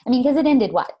over. I mean, because it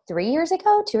ended, what, 3 years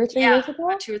ago? 2 or 3 years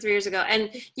ago? 2 or 3 years ago. And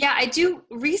yeah, I do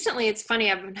recently, it's funny,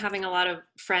 I've been having a lot of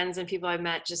friends and people I've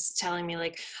met just telling me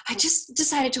like, I just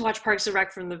decided to watch Parks and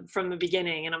Rec from the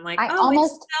beginning. And I'm like,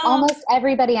 almost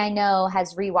everybody I know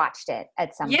has rewatched it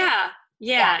at some point.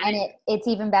 Yeah. And it's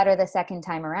even better the second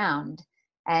time around.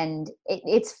 And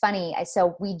it's funny.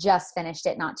 So we just finished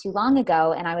it not too long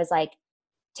ago. And I was like,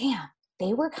 damn,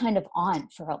 they were kind of on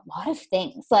for a lot of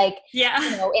things. Like,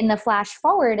 in the flash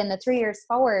forward and the 3 years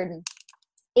forward,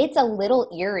 it's a little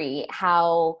eerie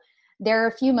how there are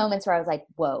a few moments where I was like,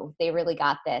 whoa, they really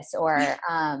got this. Or,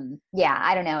 I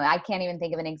don't know. I can't even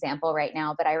think of an example right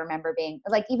now, but I remember being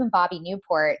like, even Bobby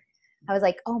Newport, I was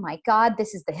like, oh my God,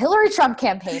 this is the Hillary Trump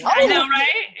campaign. I know, right?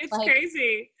 It's like,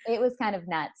 crazy. It was kind of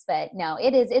nuts, but no,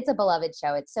 it's a beloved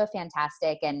show. It's so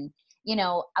fantastic. And,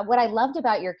 what I loved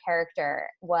about your character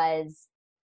was,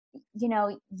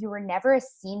 you were never a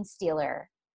scene stealer.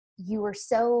 You were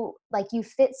so, like, you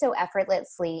fit so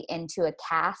effortlessly into a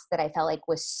cast that I felt like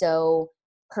was so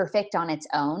perfect on its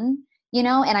own,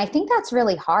 and I think that's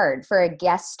really hard for a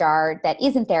guest star that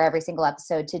isn't there every single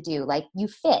episode to do. Like, you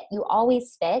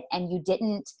always fit, and you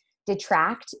didn't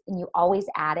detract, and you always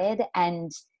added.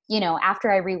 And, after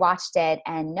I rewatched it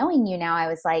and knowing you now, I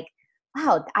was like,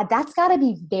 wow, that's got to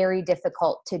be very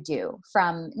difficult to do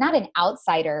from not an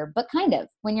outsider, but kind of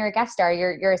when you're a guest star,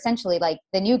 you're essentially like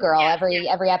the new girl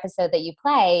every episode that you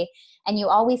play, and you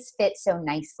always fit so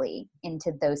nicely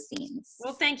into those scenes.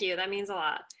 Well, thank you. That means a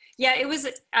lot. Yeah, it was,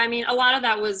 I mean, a lot of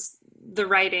that was the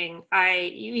writing.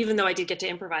 Even though I did get to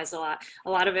improvise a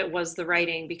lot of it was the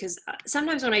writing, because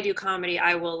sometimes when I do comedy,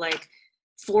 I will like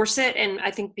force it. And I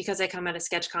think because I come at a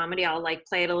sketch comedy, I'll like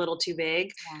play it a little too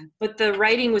big, but the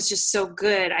writing was just so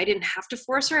good. I didn't have to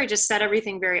force her. I just said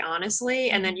everything very honestly.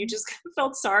 And then you just kind of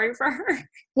felt sorry for her.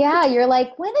 Yeah. You're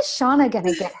like, when is Shauna going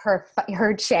to get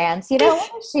her chance? When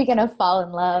is she going to fall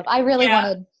in love? I really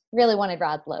wanted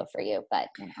Rod Lowe for you, but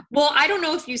Well, I don't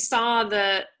know if you saw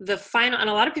the final,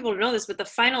 and a lot of people don't know this, but the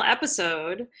final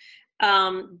episode,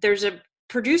 there's a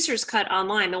producer's cut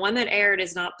online. The one that aired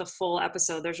is not the full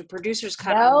episode. There's a producer's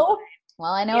cut online.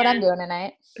 Well, I know what I'm doing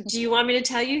tonight. Do you want me to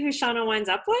tell you who Shauna winds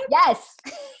up with? Yes.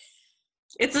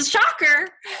 It's a shocker.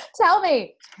 Tell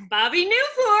me. Bobby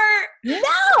Newport.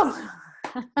 No.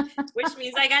 Which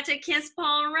means I got to kiss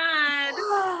Paul Rudd.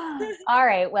 All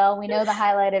right. Well, we know the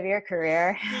highlight of your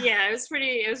career. Yeah, it was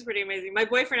pretty amazing. My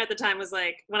boyfriend at the time was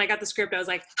like, when I got the script, I was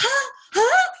like,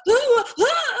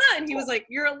 and he was like,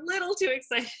 you're a little too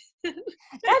excited.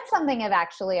 That's something I've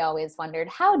actually always wondered.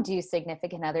 How do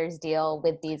significant others deal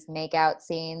with these makeout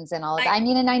scenes and all of that? I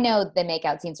mean, and I know the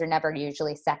makeout scenes are never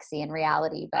usually sexy in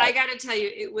reality, but I got to tell you,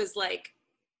 it was like,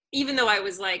 even though I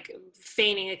was like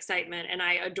feigning excitement and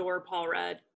I adore Paul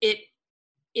Rudd, it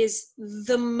is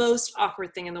the most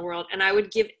awkward thing in the world. And I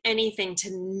would give anything to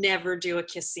never do a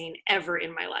kiss scene ever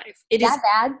in my life. It is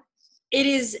bad. It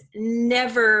is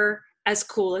never as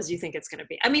cool as you think it's going to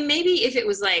be. I mean, maybe if it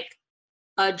was like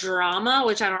a drama,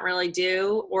 which I don't really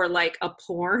do, or like a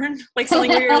porn, like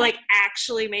something where you're like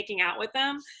actually making out with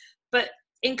them. But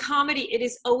in comedy, it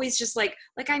is always just like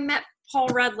I met Paul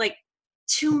Rudd like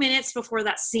 2 minutes before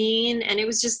that scene, and it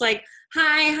was just like,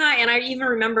 hi. And I even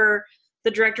remember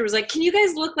the director was like, can you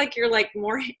guys look like you're like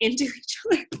more into each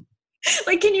other?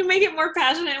 Like, can you make it more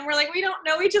passionate? And we're like, we don't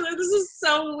know each other. This is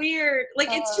so weird. Like,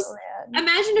 it's just,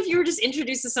 imagine if you were just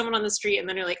introduced to someone on the street and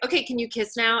then you're like, okay, can you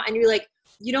kiss now? And you're like,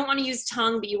 you don't want to use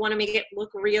tongue, but you want to make it look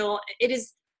real. It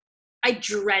is, I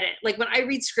dread it. Like when I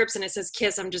read scripts and it says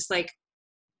kiss, I'm just like,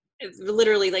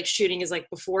 literally like shooting is like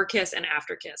before kiss and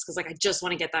after kiss. Cause like, I just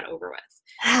want to get that over with.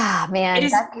 Ah, man. It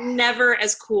is never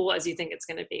as cool as you think it's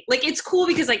going to be. Like, it's cool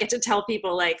because I get to tell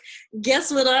people like, guess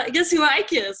who I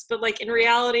kiss? But like in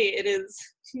reality, it is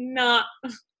not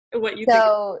what you think.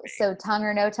 So tongue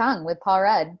or no tongue with Paul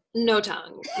Rudd? No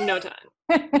tongue.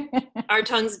 Our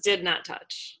tongues did not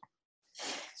touch.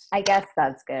 I guess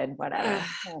that's good. Whatever.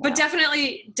 But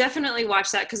definitely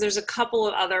watch that, because there's a couple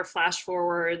of other flash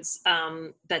forwards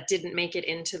that didn't make it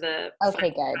into the.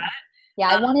 Okay, good. Yeah,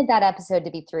 I wanted that episode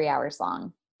to be 3 hours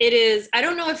long. It is. I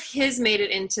don't know if his made it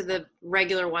into the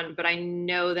regular one, but I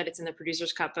know that it's in the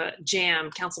Producer's Cup.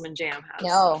 Councilman Jam has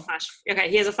a flash. Okay,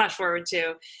 he has a flash forward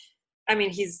too. I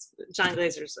mean, John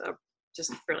Glazer's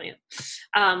just brilliant.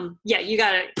 Yeah, you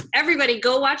got it. Everybody,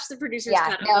 go watch the Producer's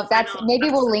Cut. No,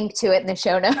 maybe we'll link to it in the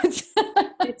show notes.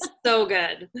 It's so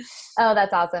good. Oh,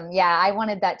 that's awesome. Yeah, I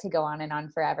wanted that to go on and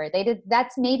on forever.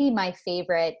 That's maybe my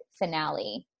favorite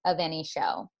finale of any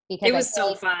show. Because it was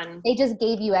so fun. They just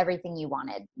gave you everything you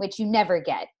wanted, which you never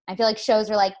get. I feel like shows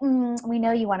are like, we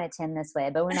know you want it to end this way,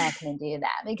 but we're not going to do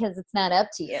that because it's not up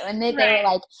to you. And they were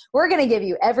like, we're going to give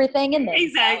you everything in this.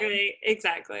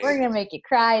 Exactly. We're going to make you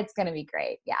cry. It's going to be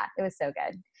great. Yeah, it was so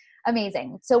good.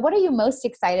 Amazing. So what are you most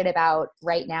excited about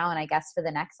right now? And I guess for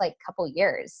the next couple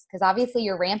years, because obviously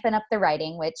you're ramping up the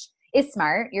writing, which is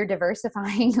smart. You're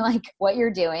diversifying what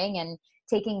you're doing and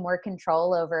taking more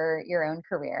control over your own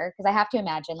career. Because I have to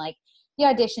imagine the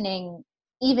auditioning,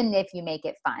 even if you make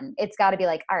it fun, it's got to be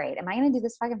all right, am I going to do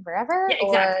this fucking forever?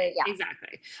 Yeah,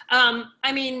 exactly.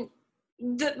 I mean,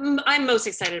 I'm most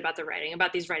excited about the writing,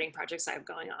 about these writing projects I have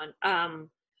going on.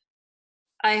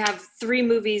 I have 3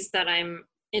 movies that I'm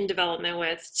in development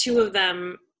with. 2 of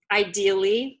them,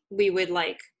 ideally, we would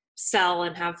sell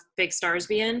and have big stars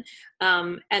be in.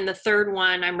 And the 3rd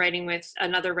one I'm writing with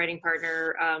another writing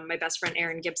partner, my best friend,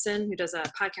 Erin Gibson, who does a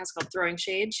podcast called Throwing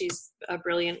Shade. She's a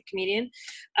brilliant comedian.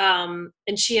 And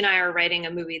she and I are writing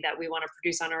a movie that we want to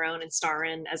produce on our own and star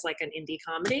in as an indie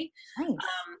comedy.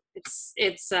 Nice.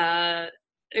 It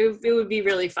would be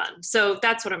really fun. So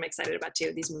that's what I'm excited about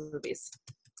too, these movies.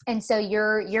 And so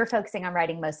you're focusing on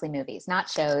writing mostly movies, not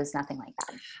shows, nothing like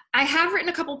that. I have written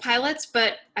a couple pilots,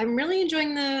 but I'm really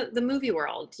enjoying the movie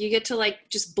world. You get to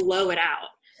just blow it out.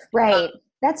 Right.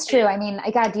 That's true. I mean,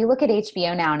 God, you look at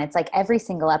HBO now and it's every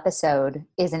single episode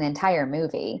is an entire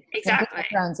movie. Exactly. Game of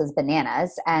Thrones is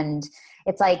bananas. And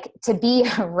it's to be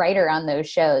a writer on those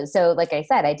shows. So like I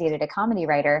said, I dated a comedy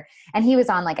writer and he was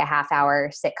on a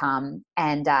half-hour sitcom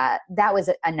and that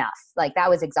was enough. That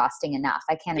was exhausting enough.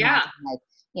 I can't imagine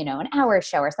an hour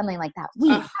show or something like that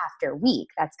week after week.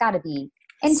 That's got to be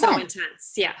intense. So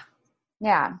intense. Yeah.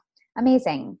 Yeah.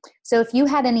 Amazing. So if you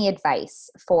had any advice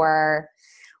for,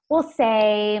 we'll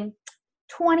say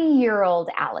 20-year-old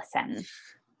Alison,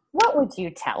 what would you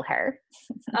tell her?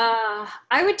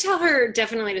 I would tell her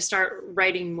definitely to start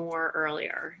writing more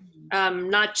earlier.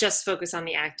 Not just focus on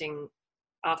the acting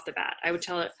off the bat. I would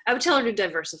tell her to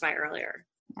diversify earlier.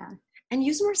 Yeah. And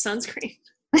use more sunscreen.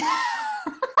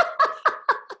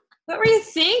 What were you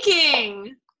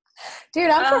thinking? Dude,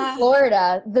 I'm from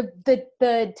Florida.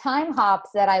 The time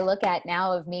hops that I look at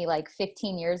now of me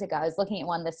 15 years ago, I was looking at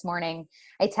one this morning.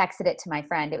 I texted it to my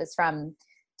friend. It was from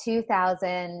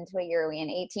 2000, what year are we in?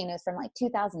 18. It was from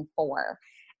 2004.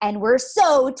 And we're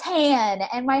so tan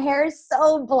and my hair is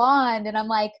so blonde. And I'm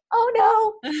like,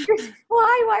 oh no,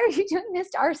 why are you doing this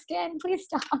to our skin? Please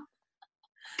stop.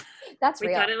 That's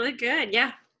real. We thought it looked good.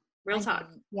 Yeah. Real talk.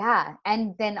 Yeah.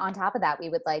 And then on top of that, we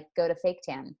would go to fake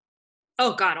tan.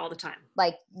 Oh God, all the time.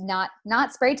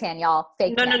 Not spray tan, y'all.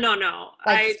 Fake tan. No.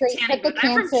 I put the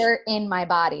cancer in my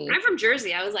body. I'm from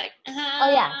Jersey. I was like,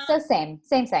 oh yeah. So same.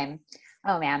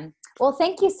 Oh man. Well,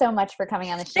 thank you so much for coming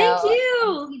on the show. Thank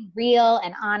you. Being real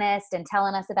and honest and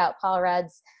telling us about Paul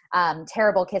Rudd's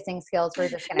terrible kissing skills. We're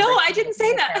just going to. No, I didn't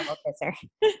say that. Terrible kisser.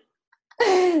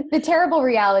 The terrible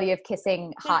reality of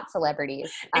kissing hot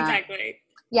celebrities. Exactly.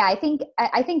 Yeah, I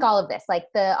think all of this,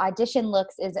 the audition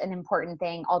looks is an important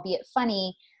thing, albeit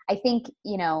funny. I think,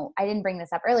 I didn't bring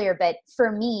this up earlier, but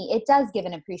for me, it does give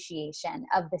an appreciation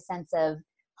of the sense of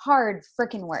hard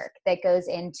freaking work that goes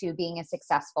into being a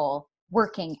successful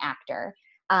working actor.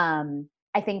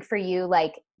 I think for you,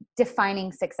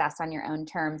 defining success on your own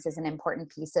terms is an important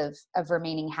piece of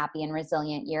remaining happy and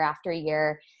resilient year after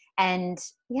year. And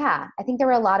yeah, I think there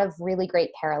were a lot of really great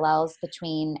parallels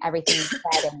between everything you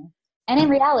said and in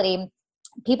reality,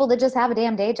 people that just have a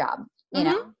damn day job, you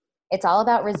know, it's all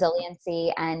about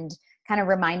resiliency and kind of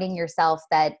reminding yourself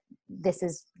that this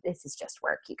is just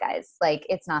work, you guys.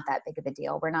 It's not that big of a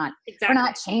deal. We're not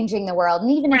changing the world.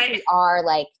 And even if we are,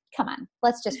 come on,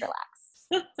 let's just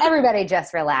relax. Everybody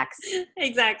just relax.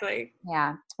 Exactly.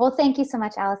 Yeah. Well, thank you so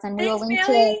much, Alison. We will link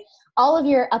Bailey. to all of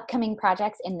your upcoming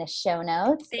projects in the show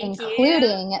notes,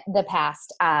 including the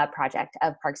past project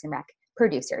of Parks and Rec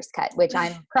Producer's Cut, which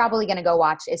I'm probably going to go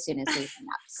watch as soon as we hang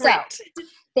up. So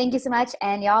thank you so much.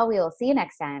 And y'all, we will see you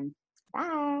next time.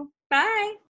 Bye. Bye.